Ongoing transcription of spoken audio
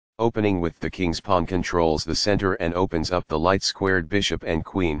Opening with the king's pawn controls the center and opens up the light-squared bishop and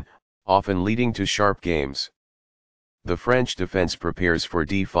queen, often leading to sharp games. The French defense prepares for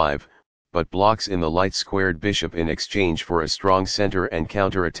d5, but blocks in the light-squared bishop in exchange for a strong center and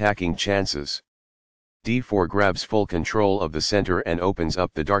counter-attacking chances. d4 grabs full control of the center and opens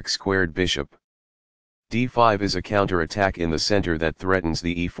up the dark-squared bishop. d5 is a counter-attack in the center that threatens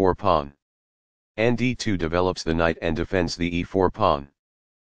the e4 pawn. And d2 develops the knight and defends the e4 pawn.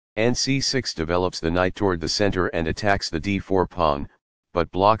 And c6 develops the knight toward the center and attacks the d4 pawn, but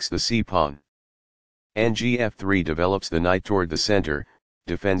blocks the c pawn. And gf3 develops the knight toward the center,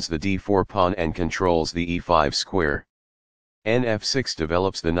 defends the d4 pawn and controls the e5 square. Nf6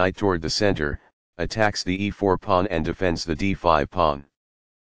 develops the knight toward the center, attacks the e4 pawn and defends the d5 pawn.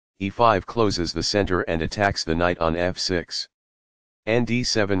 e5 closes the center and attacks the knight on f6. And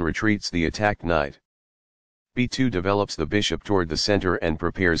d7 retreats the attacked knight. b2 develops the bishop toward the center and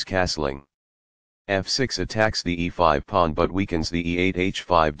prepares castling. f6 attacks the e5 pawn but weakens the e8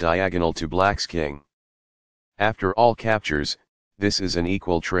 h5 diagonal to black's king. After all captures, this is an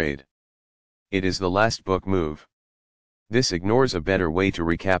equal trade. It is the last book move. This ignores a better way to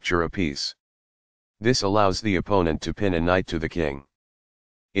recapture a piece. This allows the opponent to pin a knight to the king.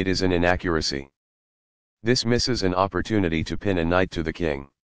 It is an inaccuracy. This misses an opportunity to pin a knight to the king.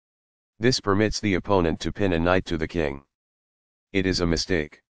 This permits the opponent to pin a knight to the king. It is a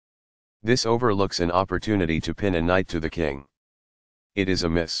mistake. This overlooks an opportunity to pin a knight to the king. It is a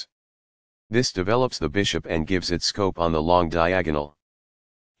miss. This develops the bishop and gives it scope on the long diagonal.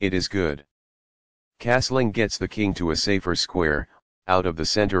 It is good. Castling gets the king to a safer square, out of the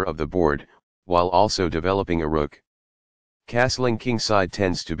center of the board, while also developing a rook. Castling kingside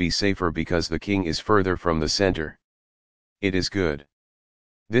tends to be safer because the king is further from the center. It is good.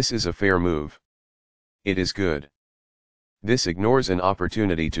 This is a fair move. It is good. This ignores an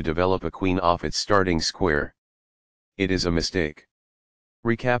opportunity to develop a queen off its starting square. It is a mistake.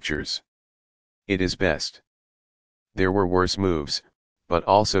 Recaptures. It is best. There were worse moves, but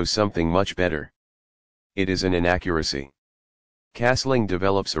also something much better. It is an inaccuracy. Castling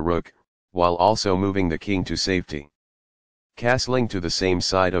develops a rook, while also moving the king to safety. Castling to the same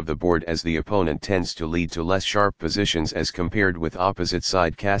side of the board as the opponent tends to lead to less sharp positions as compared with opposite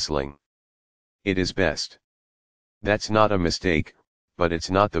side castling. It is best. That's not a mistake, but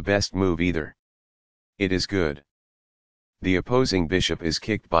it's not the best move either. It is good. The opposing bishop is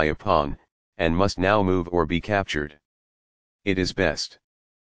kicked by a pawn, and must now move or be captured. It is best.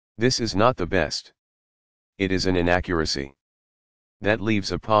 This is not the best. It is an inaccuracy. That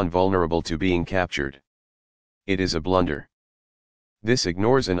leaves a pawn vulnerable to being captured. It is a blunder. This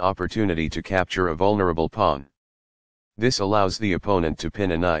ignores an opportunity to capture a vulnerable pawn. This allows the opponent to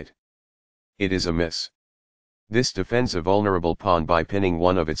pin a knight. It is a miss. This defends a vulnerable pawn by pinning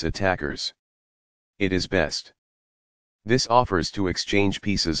one of its attackers. It is best. This offers to exchange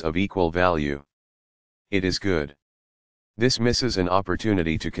pieces of equal value. It is good. This misses an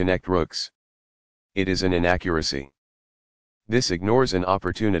opportunity to connect rooks. It is an inaccuracy. This ignores an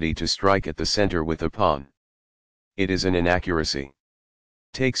opportunity to strike at the center with a pawn. It is an inaccuracy.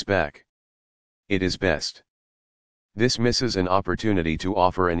 Takes back. It is best. This misses an opportunity to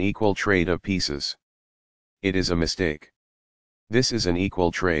offer an equal trade of pieces. It is a mistake. This is an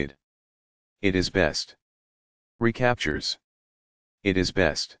equal trade. It is best. Recaptures. It is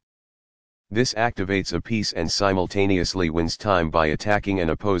best. This activates a piece and simultaneously wins time by attacking an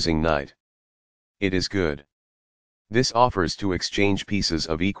opposing knight. It is good. This offers to exchange pieces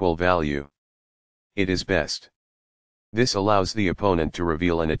of equal value. It is best. This allows the opponent to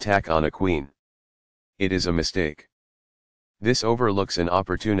reveal an attack on a queen. It is a mistake. This overlooks an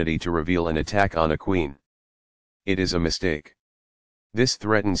opportunity to reveal an attack on a queen. It is a mistake. This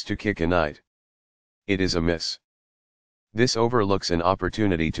threatens to kick a knight. It is a miss. This overlooks an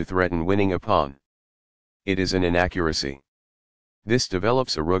opportunity to threaten winning a pawn. It is an inaccuracy. This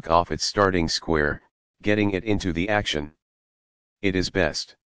develops a rook off its starting square, getting it into the action. It is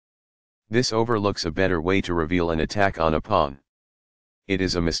best. This overlooks a better way to reveal an attack on a pawn. It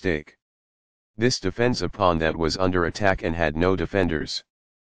is a mistake. This defends a pawn that was under attack and had no defenders.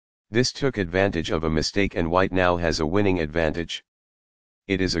 This took advantage of a mistake and white now has a winning advantage.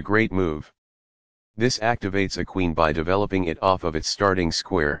 It is a great move. This activates a queen by developing it off of its starting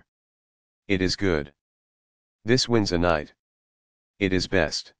square. It is good. This wins a knight. It is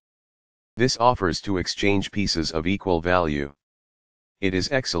best. This offers to exchange pieces of equal value. It is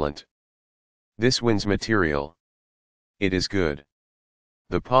excellent. This wins material. It is good.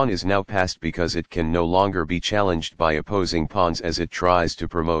 The pawn is now passed because it can no longer be challenged by opposing pawns as it tries to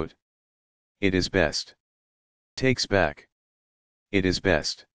promote. It is best. Takes back. It is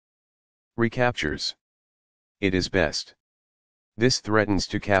best. Recaptures. It is best. This threatens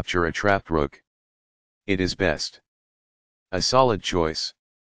to capture a trapped rook. It is best. A solid choice.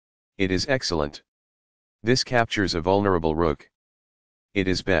 It is excellent. This captures a vulnerable rook. It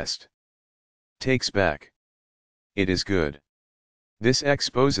is best. Takes back. It is good. This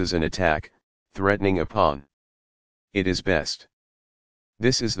exposes an attack, threatening a pawn. It is best.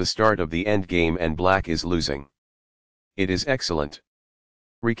 This is the start of the endgame and black is losing. It is excellent.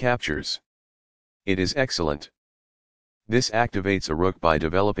 Recaptures. It is excellent. This activates a rook by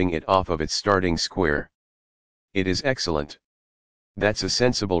developing it off of its starting square. It is excellent. That's a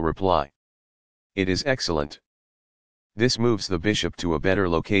sensible reply. It is excellent. This moves the bishop to a better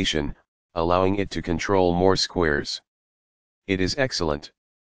location, allowing it to control more squares. It is excellent.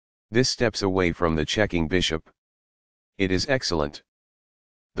 This steps away from the checking bishop. It is excellent.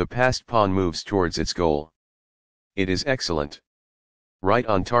 The passed pawn moves towards its goal. It is excellent. Right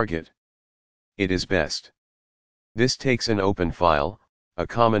on target. It is best. This takes an open file, a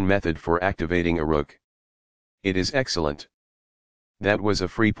common method for activating a rook. It is excellent. That was a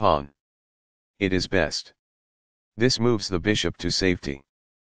free pawn. It is best. This moves the bishop to safety.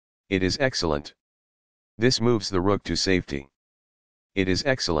 It is excellent. This moves the rook to safety. It is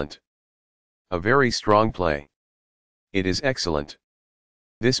excellent. A very strong play. It is excellent.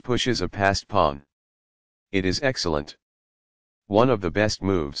 This pushes a passed pawn. It is excellent. One of the best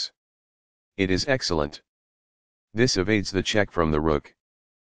moves. It is excellent. This evades the check from the rook.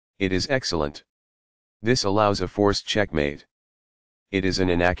 It is excellent. This allows a forced checkmate. It is an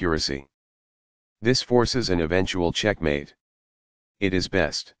inaccuracy. This forces an eventual checkmate. It is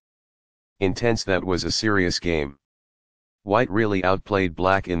best. Intense. That was a serious game. White really outplayed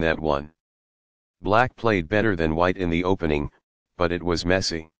black in that one. Black played better than white in the opening, but it was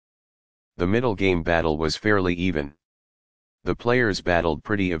messy. The middle game battle was fairly even. The players battled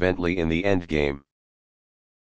pretty evenly in the endgame.